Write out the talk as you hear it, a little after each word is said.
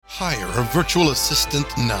Hire a virtual assistant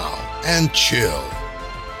now and chill.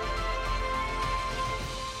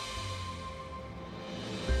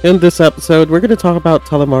 In this episode, we're going to talk about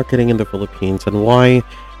telemarketing in the Philippines and why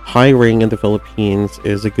hiring in the Philippines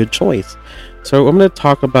is a good choice. So I'm going to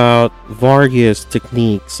talk about various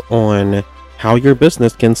techniques on how your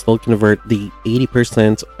business can still convert the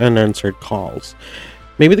 80% unanswered calls.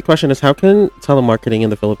 Maybe the question is, how can telemarketing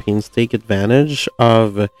in the Philippines take advantage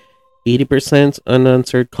of 80%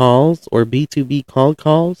 unanswered calls or B2B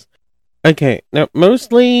calls? Okay, now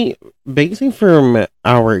mostly basing from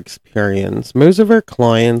our experience, most of our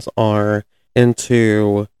clients are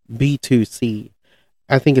into B2C.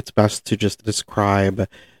 I think it's best to just describe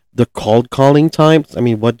the cold calling types. I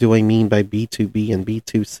mean, what do I mean by B2B and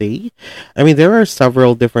B2C? I mean, there are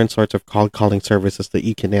several different sorts of cold calling services that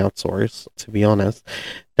you can outsource, to be honest.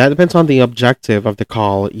 That depends on the objective of the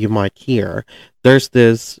call you might hear. There's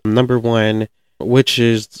this number one, which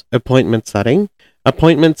is appointment setting.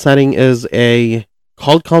 Appointment setting is a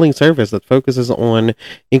cold calling service that focuses on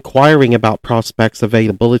inquiring about prospects'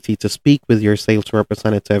 availability to speak with your sales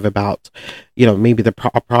representative about, maybe the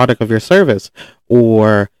product of your service,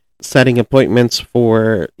 or setting appointments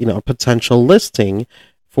for, a potential listing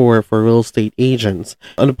for real estate agents.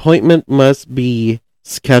 An appointment must be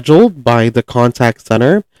scheduled by the contact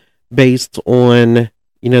center based on,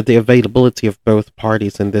 the availability of both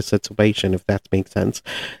parties in this situation, if that makes sense.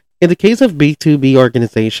 In the case of B2B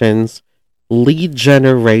organizations, lead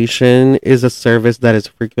generation is a service that is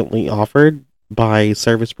frequently offered by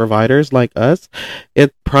service providers like us.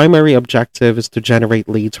 Its primary objective is to generate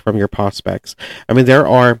leads from your prospects. I mean, there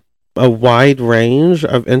are a wide range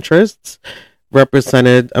of interests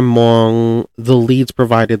represented among the leads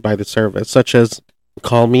provided by the service, such as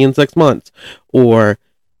call me in 6 months or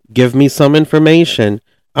give me some information,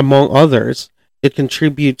 among others. It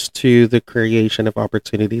contributes to the creation of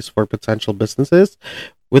opportunities for potential businesses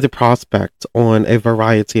with a prospect on a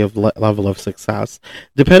variety of level of success.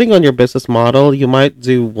 Depending on your business model, you might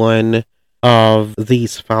do one of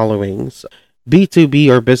these followings. B2B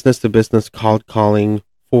or business-to-business cold calling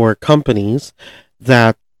for companies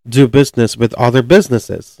that do business with other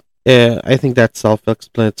businesses. I think that's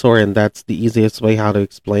self-explanatory, and that's the easiest way how to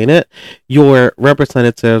explain it. Your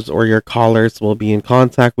representatives or your callers will be in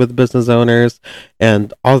contact with business owners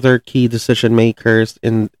and other key decision makers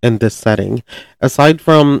in this setting. Aside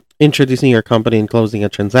from introducing your company and closing a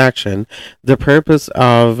transaction, the purpose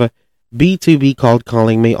of B2B cold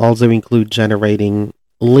calling may also include generating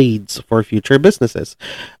leads for future businesses.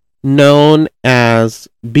 Known as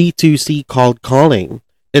B2C cold calling,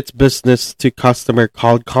 it's business to customer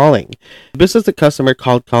cold calling. Business to customer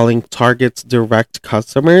cold calling targets direct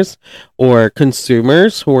customers or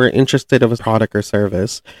consumers who are interested in a product or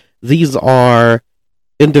service. These are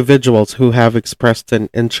individuals who have expressed an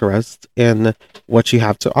interest in what you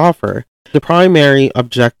have to offer. The primary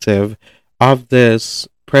objective of this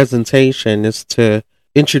presentation is to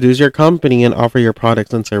introduce your company and offer your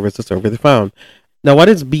products and services over the phone. Now, what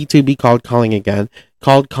is B2B cold calling again?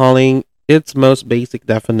 Cold calling, its most basic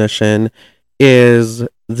definition, is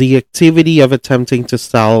the activity of attempting to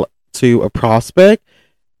sell to a prospect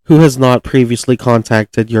who has not previously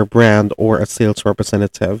contacted your brand or a sales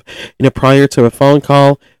representative. Prior to a phone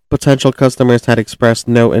call, potential customers had expressed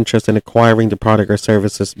no interest in acquiring the product or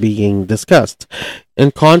services being discussed.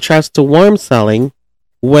 In contrast to warm selling,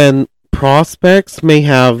 when prospects may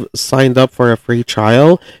have signed up for a free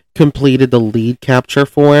trial, completed the lead capture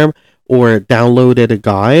form, or downloaded a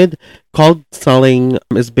guide, cold selling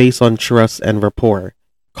is based on trust and rapport.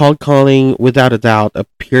 Cold calling, without a doubt,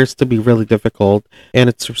 appears to be really difficult, and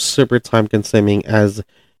it's super time consuming, as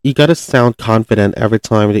you gotta sound confident every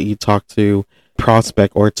time that you talk to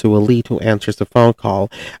prospect or to a lead who answers the phone call.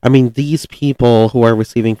 I mean, these people who are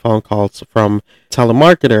receiving phone calls from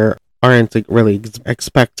telemarketer aren't really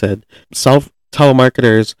expected.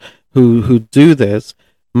 Telemarketers who do this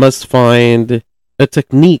must find a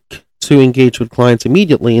technique to engage with clients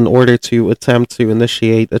immediately in order to attempt to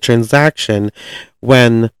initiate a transaction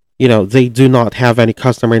when, they do not have any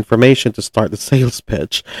customer information to start the sales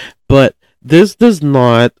pitch. But this does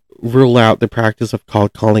not rule out the practice of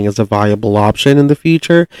cold calling as a viable option in the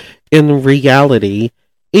future. In reality,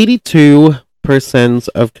 82%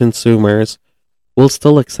 of consumers will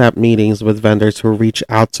still accept meetings with vendors who reach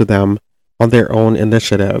out to them on their own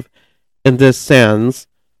initiative. In this sense,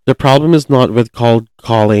 the problem is not with cold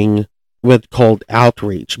calling, with cold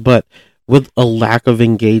outreach, but with a lack of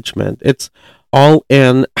engagement. It's all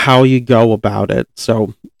in how you go about it.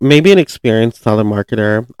 So maybe an experienced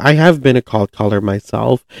telemarketer. I have been a cold caller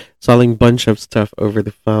myself, selling a bunch of stuff over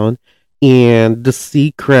the phone. And the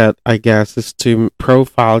secret, I guess, is to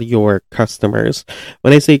profile your customers.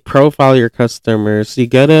 When I say profile your customers, you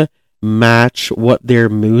gotta match what their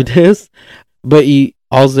mood is, but you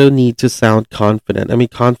also need to sound confident. I mean,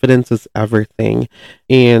 confidence is everything.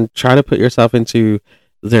 And try to put yourself into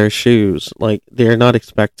their shoes. Like, they're not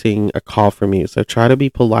expecting a call from you. So try to be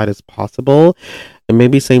polite as possible. And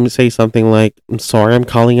maybe say something like, I'm sorry, I'm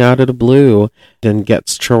calling out of the blue. Then get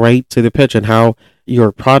straight to the pitch and how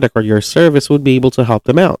your product or your service would be able to help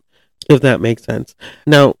them out, if that makes sense.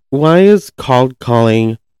 Now, why is cold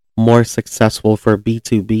calling more successful for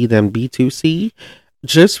B2B than B2C?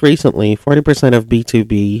 Just recently, 40% of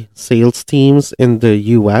B2B sales teams in the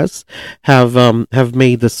US have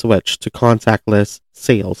made the switch to contactless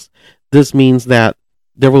sales. This means that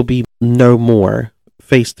there will be no more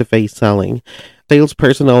face-to-face selling. Sales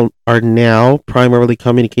personnel are now primarily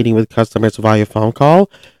communicating with customers via phone call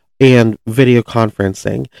and video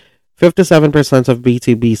conferencing. 57% of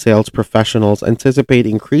B2B sales professionals anticipate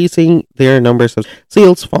increasing their numbers of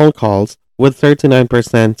sales phone calls, with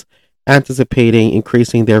 39% anticipating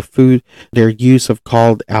increasing their use of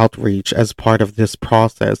cold outreach as part of this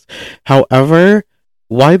process. However,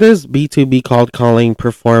 why does B2B cold calling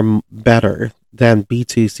perform better than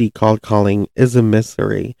B2C cold calling is a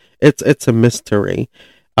mystery. It's a mystery.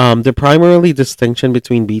 The primary distinction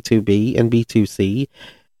between B2B and B2C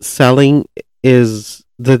selling is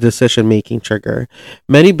the decision making trigger.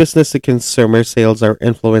 Many business to consumer sales are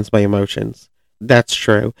influenced by emotions. That's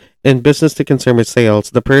true. In business to consumer sales,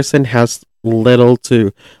 the person has little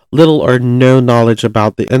or no knowledge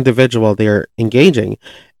about the individual they are engaging.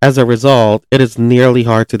 As a result, it is nearly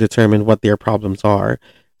hard to determine what their problems are.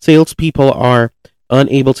 Salespeople are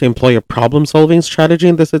unable to employ a problem solving strategy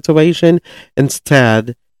in the situation.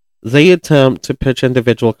 Instead, they attempt to pitch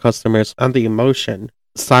individual customers on the emotion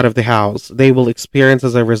side of the house they will experience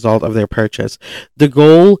as a result of their purchase. The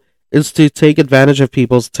goal is to take advantage of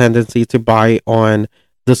people's tendency to buy on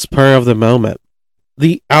the spur of the moment.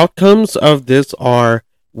 The outcomes of this are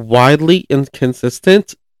widely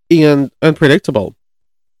inconsistent and unpredictable.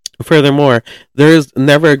 Furthermore, there is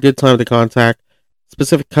never a good time to contact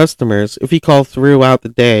specific customers. If you call throughout the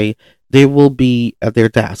day, they will be at their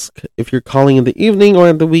desk. If you're calling in the evening or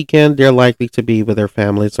on the weekend, they're likely to be with their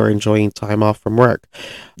families or enjoying time off from work.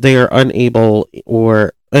 They are unable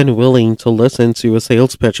or unwilling to listen to a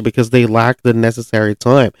sales pitch because they lack the necessary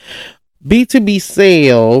time. B2B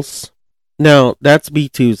sales, no, that's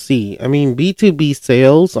B2C. I mean, B2B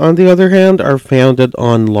sales, on the other hand, are founded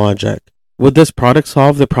on logic. Would this product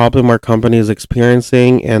solve the problem our company is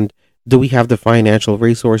experiencing, and do we have the financial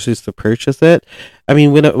resources to purchase it? I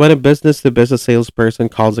mean, when a business-to-business salesperson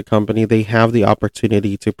calls a company, they have the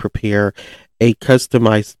opportunity to prepare a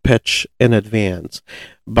customized pitch in advance.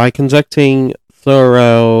 By conducting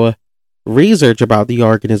thorough research about the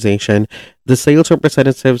organization, the sales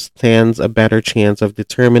representative stands a better chance of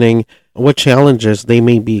determining what challenges they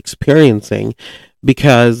may be experiencing,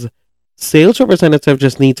 because sales representatives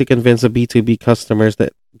just need to convince the B2B customers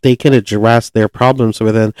that they can address their problems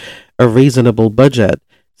within a reasonable budget.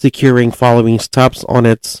 Securing following steps on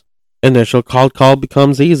its initial cold call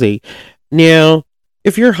becomes easy. Now,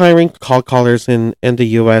 if you're hiring cold callers in the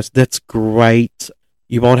US, that's great.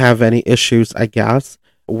 You won't have any issues, I guess,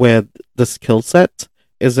 with the skill set.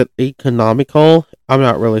 Is it economical? I'm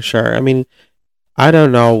not really sure. I mean, I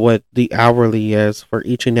don't know what the hourly is for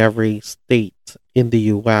each and every state in the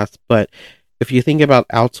US, but if you think about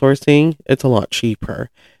outsourcing, it's a lot cheaper.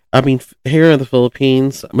 I mean, here in the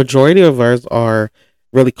Philippines, majority of ours are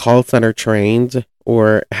really call center trained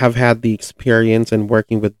or have had the experience in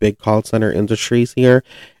working with big call center industries here.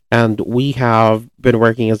 And we have been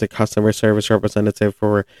working as a customer service representative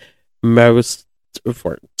for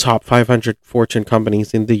top 500 Fortune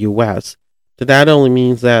companies in the US. So that only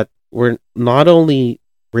means that we're not only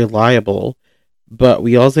reliable, but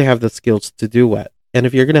we also have the skills to do it. And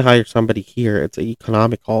if you're going to hire somebody here, it's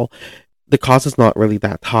economical. The cost is not really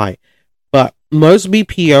that high. But most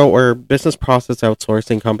BPO or business process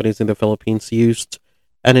outsourcing companies in the Philippines used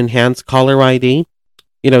an enhanced caller ID.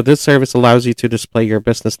 This service allows you to display your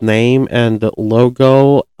business name and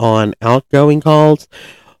logo on outgoing calls.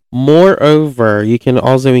 Moreover, you can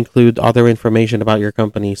also include other information about your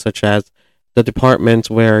company, such as the department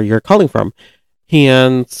where you're calling from.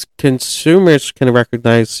 Hence, consumers can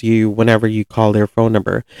recognize you whenever you call their phone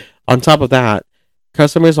number. On top of that,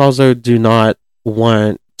 customers also do not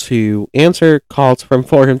want to answer calls from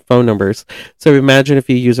foreign phone numbers. So imagine if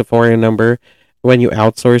you use a foreign number when you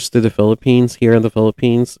outsource to the Philippines. Here in the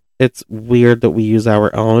Philippines, it's weird that we use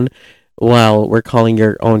our own while we're calling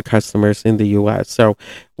your own customers in the US. So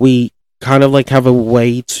we kind of like have a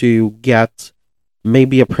way to get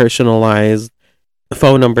maybe a personalized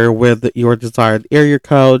phone number with your desired area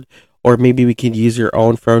code, or maybe we can use your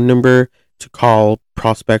own phone number to call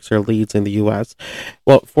prospects or leads in the US.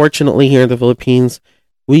 Well, fortunately, here in the Philippines,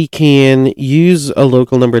 we can use a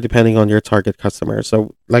local number depending on your target customer.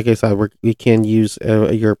 So, like I said, we can use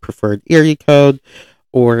your preferred area code,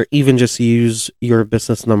 or even just use your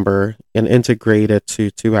business number and integrate it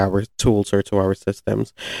to our tools or to our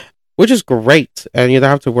systems, which is great. And you don't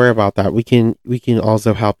have to worry about that. We can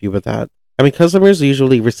also help you with that. I mean, customers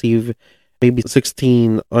usually receive maybe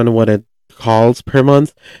 16 unwanted calls per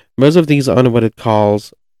month. Most of these unwanted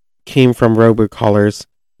calls came from robocallers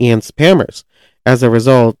and spammers. As a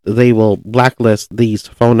result, they will blacklist these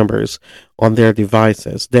phone numbers on their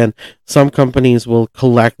devices. Then some companies will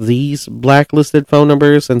collect these blacklisted phone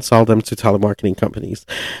numbers and sell them to telemarketing companies.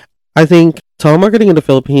 I think telemarketing in the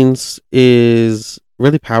Philippines is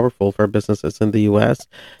really powerful for businesses in the US,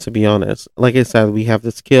 to be honest. Like I said, we have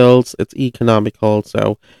the skills, it's economical,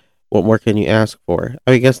 so what more can you ask for?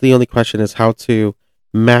 I guess the only question is how to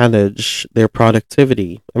manage their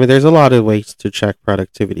productivity. I mean, there's a lot of ways to check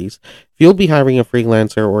productivities. If you'll be hiring a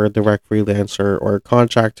freelancer or a direct freelancer or a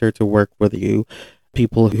contractor to work with you,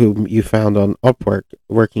 people whom you found on Upwork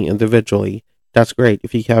working individually, that's great.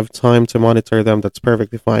 If you have time to monitor them, that's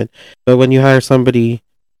perfectly fine. But when you hire somebody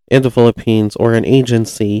in the Philippines or an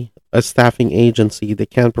agency, a staffing agency that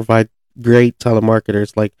can provide great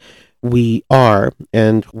telemarketers like we are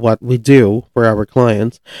and what we do for our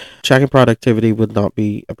clients, checking productivity would not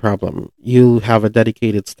be a problem. You have a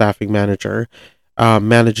dedicated staffing manager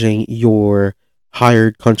managing your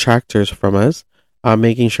hired contractors from us,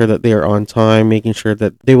 making sure that they are on time, making sure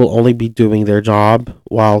that they will only be doing their job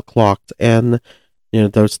while clocked in,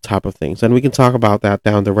 those type of things. And we can talk about that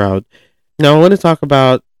down the road. Now, I want to talk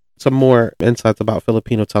about some more insights about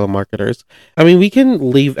Filipino telemarketers. I mean, we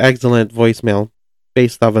can leave excellent voicemail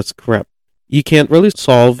based off a script. You can't really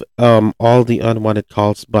solve all the unwanted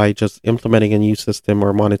calls by just implementing a new system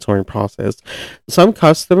or monitoring process. Some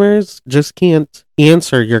customers just can't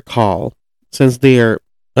answer your call since they are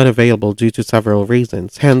unavailable due to several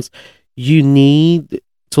reasons. Hence, you need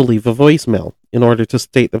to leave a voicemail in order to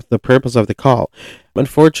state the purpose of the call.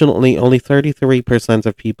 Unfortunately, only 33%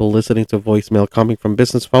 of people listening to voicemail coming from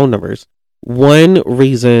business phone numbers. One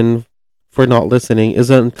reason for not listening is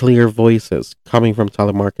unclear voices coming from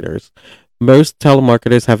telemarketers. Most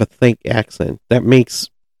telemarketers have a thick accent that makes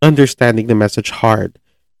understanding the message hard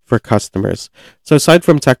for customers. So aside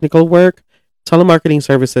from technical work, telemarketing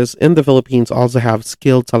services in the Philippines also have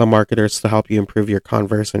skilled telemarketers to help you improve your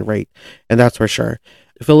conversion rate, and that's for sure.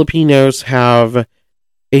 Filipinos have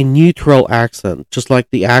a neutral accent, just like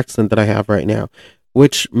the accent that I have right now,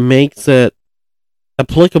 which makes it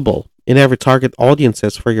applicable in every target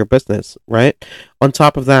audiences for your business, right? On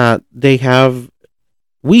top of that,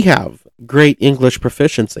 we have great English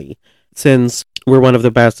proficiency since we're one of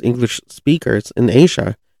the best English speakers in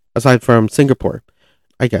Asia, aside from Singapore,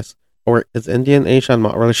 I guess. Or is India in Asia? I'm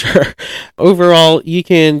not really sure. Overall, you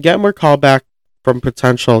can get more callback from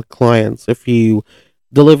potential clients if you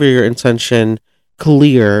deliver your intention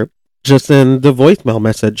clear just in the voicemail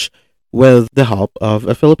message with the help of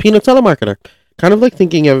a Filipino telemarketer. Kind of like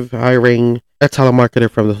thinking of hiring a telemarketer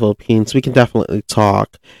from the Philippines, we can definitely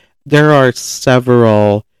talk. There are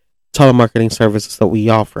several telemarketing services that we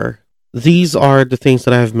offer. These are the things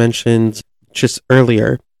that I have mentioned just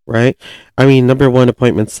earlier, right? I mean, number one,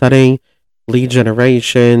 appointment setting, lead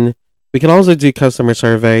generation. We can also do customer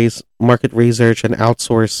surveys, market research, and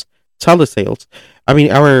outsource telesales. I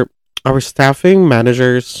mean, our staffing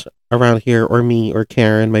managers around here, or me, or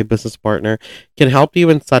Karen, my business partner, can help you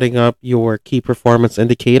in setting up your key performance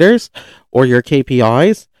indicators or your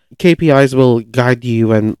KPIs. KPIs will guide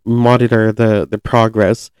you and monitor the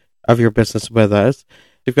progress of your business with us.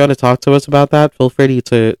 If you want to talk to us about that, feel free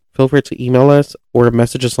to email us or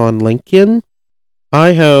message us on LinkedIn.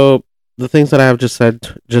 I hope the things that I have just said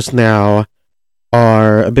just now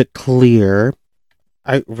are a bit clear.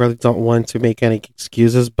 I really don't want to make any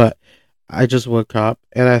excuses, but I just woke up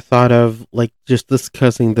and I thought of just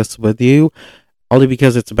discussing this with you, only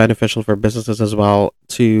because it's beneficial for businesses as well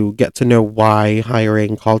to get to know why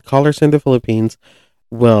hiring cold callers in the Philippines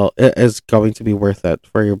is going to be worth it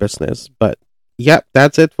for your business. But yep,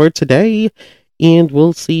 that's it for today, and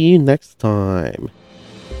we'll see you next time.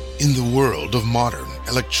 In the world of modern,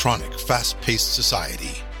 electronic, fast-paced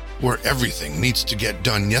society, where everything needs to get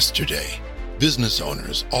done yesterday, business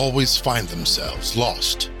owners always find themselves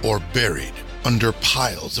lost or buried under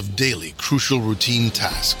piles of daily crucial routine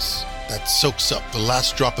tasks that soaks up the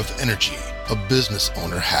last drop of energy a business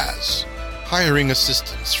owner has. Hiring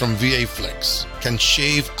assistants from VA-Flex can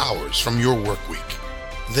shave hours from your work week.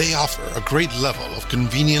 They offer a great level of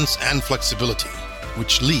convenience and flexibility,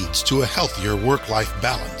 which leads to a healthier work-life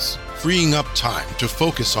balance, freeing up time to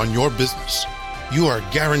focus on your business. You are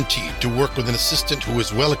guaranteed to work with an assistant who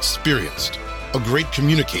is well experienced, a great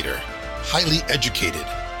communicator, highly educated,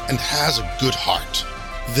 and has a good heart.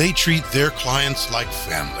 They treat their clients like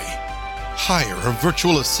family. Hire a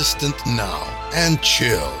virtual assistant now and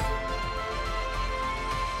chill.